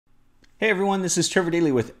Hey everyone, this is Trevor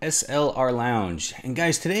Daly with SLR Lounge. And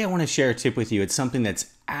guys, today I want to share a tip with you. It's something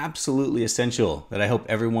that's absolutely essential that I hope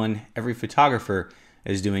every photographer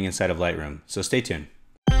is doing inside of Lightroom. So stay tuned.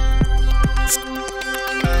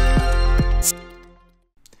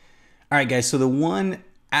 All right guys, so the one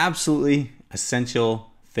absolutely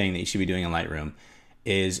essential thing that you should be doing in Lightroom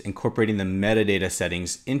is incorporating the metadata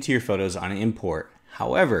settings into your photos on import.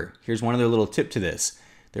 However, here's one other little tip to this.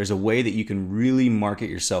 There's a way that you can really market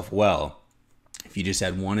yourself well if you just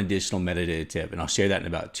add one additional metadata tip, and I'll share that in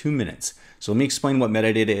about 2 minutes. So let me explain what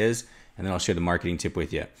metadata is, and then I'll share the marketing tip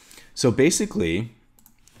with you. So basically,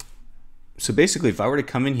 if I were to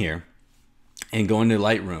come in here and go into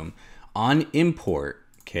Lightroom on import,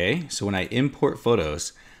 okay, so when I import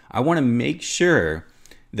photos, I want to make sure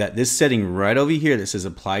that this setting right over here that says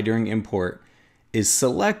apply during import is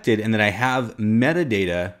selected and that I have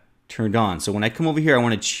metadata turned on. So when I come over here, I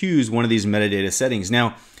want to choose one of these metadata settings.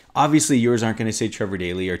 Now, obviously yours aren't going to say Trevor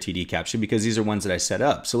Daly or TD Caption because these are ones that I set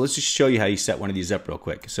up. So let's just show you how you set one of these up real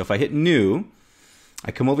quick. So if I hit new,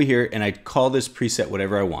 I come over here and I call this preset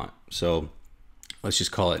whatever I want. So let's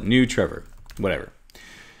just call it new Trevor, whatever.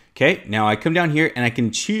 Okay, now I come down here and I can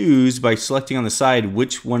choose by selecting on the side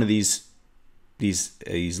which one of these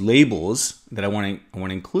labels that I want to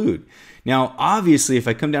include. Now, obviously, if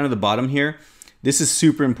I come down to the bottom here, this is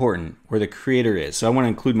super important where the creator is. So I want to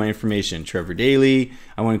include my information, Trevor Daly.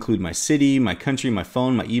 I want to include my city, my country, my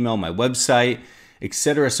phone, my email, my website,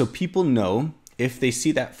 etc. So people know if they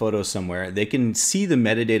see that photo somewhere, they can see the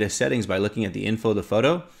metadata settings by looking at the info of the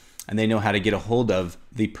photo, and they know how to get a hold of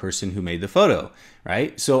the person who made the photo,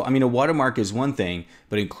 right? So, I mean, a watermark is one thing,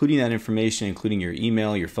 but including that information, including your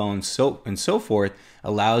email, your phone, and so forth,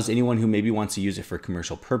 allows anyone who maybe wants to use it for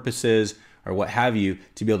commercial purposes or what have you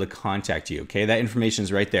to be able to contact you, okay? That information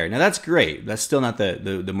is right there. Now, that's great. That's still not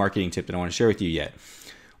the marketing tip that I want to share with you yet.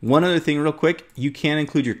 One other thing real quick, you can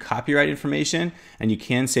include your copyright information, and you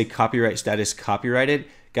can say copyright status copyrighted.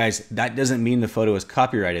 Guys, that doesn't mean the photo is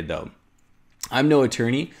copyrighted though. I'm no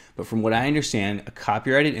attorney, but from what I understand, a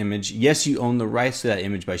copyrighted image, yes, you own the rights to that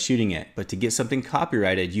image by shooting it, but to get something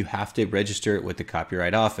copyrighted, you have to register it with the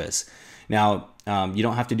Copyright Office. Now, you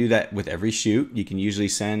don't have to do that with every shoot. You can usually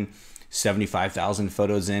send 75,000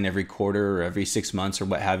 photos in every quarter or every 6 months or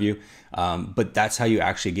what have you, but that's how you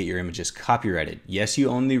actually get your images copyrighted. Yes, you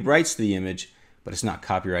own the rights to the image, but it's not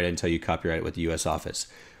copyrighted until you copyright it with the US office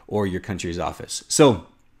or your country's office. So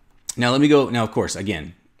now let me go. Now, of course,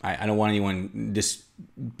 again, I don't want anyone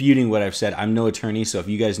disputing what I've said. I'm no attorney, so if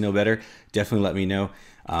you guys know better, definitely let me know.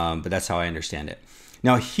 But that's how I understand it.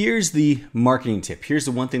 Now, here's the marketing tip. Here's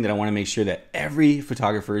the one thing that I want to make sure that every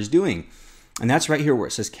photographer is doing. And that's right here where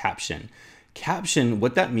it says caption. Caption,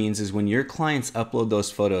 what that means is when your clients upload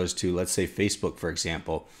those photos to, let's say, Facebook, for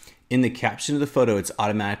example, in the caption of the photo, it's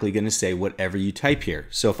automatically going to say whatever you type here.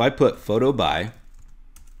 So if I put photo by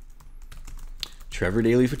Trevor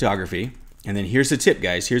Daly Photography, and then here's the tip,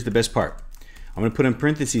 guys. Here's the best part. I'm going to put in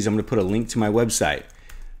parentheses, I'm going to put a link to my website.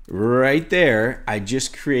 Right there, I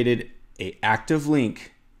just created an active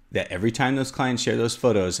link that every time those clients share those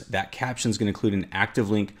photos, that caption is going to include an active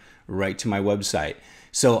link right to my website.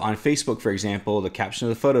 So on Facebook, for example, the caption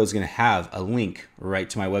of the photo is going to have a link right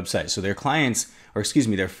to my website. So their clients, or excuse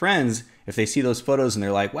me, their friends, if they see those photos and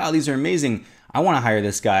they're like, wow, these are amazing, I want to hire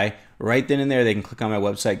this guy, right then and there, they can click on my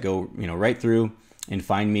website, go right through and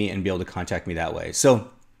find me and be able to contact me that way. So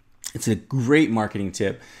it's a great marketing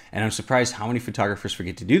tip, and I'm surprised how many photographers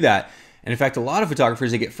forget to do that. And in fact, a lot of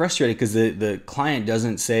photographers, they get frustrated because the client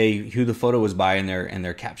doesn't say who the photo was by in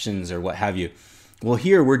their captions or what have you. Well,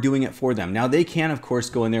 here we're doing it for them. Now they can, of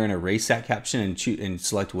course, go in there and erase that caption and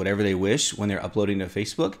select whatever they wish when they're uploading to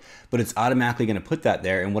Facebook, but it's automatically going to put that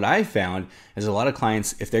there. And what I found is a lot of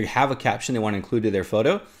clients, if they have a caption they want to include to their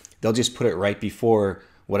photo, they'll just put it right before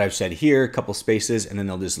what I've said here, a couple spaces, and then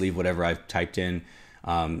they'll just leave whatever I've typed in,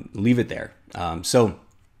 leave it there. So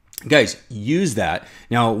guys, use that.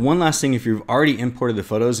 Now, one last thing, if you've already imported the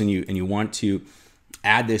photos and you want to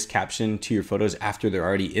add this caption to your photos after they're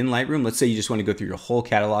already in Lightroom, let's say you just want to go through your whole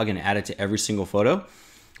catalog and add it to every single photo.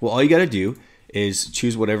 Well, all you got to do is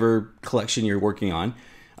choose whatever collection you're working on,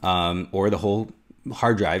 or the whole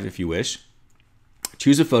hard drive if you wish.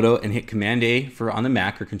 Choose a photo and hit Command A for on the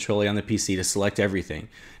Mac or Control A on the PC to select everything.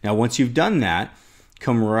 Now, once you've done that,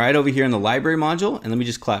 come right over here in the library module, and let me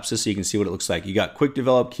just collapse this so you can see what it looks like. You got quick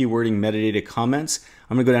develop, keywording, metadata, comments.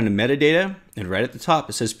 I'm gonna go down to metadata, and right at the top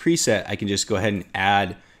it says preset. I can just go ahead and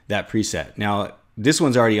add that preset. Now, this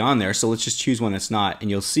one's already on there, so let's just choose one that's not, and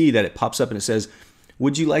you'll see that it pops up and it says,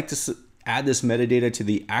 would you like to add this metadata to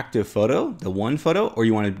the active photo, the one photo, or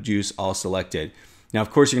you want to use all selected? Now, of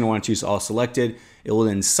course, you're going to want to choose all selected. It will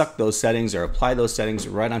then suck those settings or apply those settings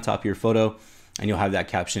right on top of your photo, and you'll have that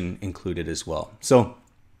caption included as well. So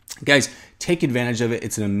guys, take advantage of it.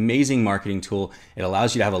 It's an amazing marketing tool. It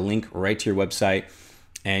allows you to have a link right to your website,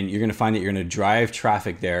 and you're going to find that you're going to drive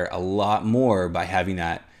traffic there a lot more by having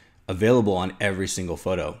that available on every single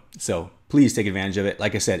photo. So please take advantage of it.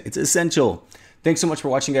 Like I said, it's essential. Thanks so much for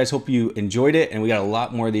watching, guys. Hope you enjoyed it, and we got a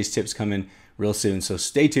lot more of these tips coming real soon. So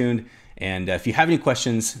stay tuned, and if you have any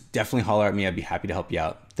questions, definitely holler at me. I'd be happy to help you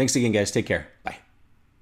out. Thanks again, guys. Take care.